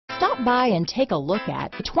Stop by and take a look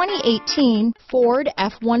at the 2018 Ford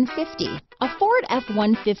F-150. A Ford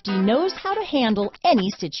F-150 knows how to handle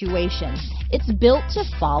any situation. It's built to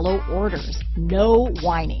follow orders, no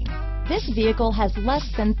whining. This vehicle has less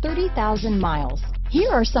than 30,000 miles.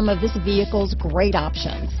 Here are some of this vehicle's great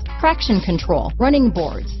options: traction control, running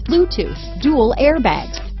boards, Bluetooth, dual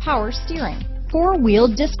airbags, power steering, four-wheel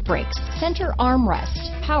disc brakes, center armrest,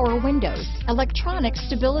 power windows, electronic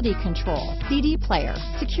stability control, CD player,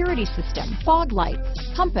 security system, fog lights,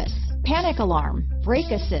 compass, panic alarm, brake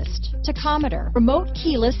assist, tachometer, remote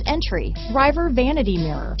keyless entry, driver vanity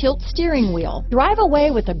mirror, tilt steering wheel. Drive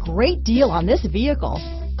away with a great deal on this vehicle.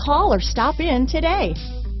 Call or stop in today.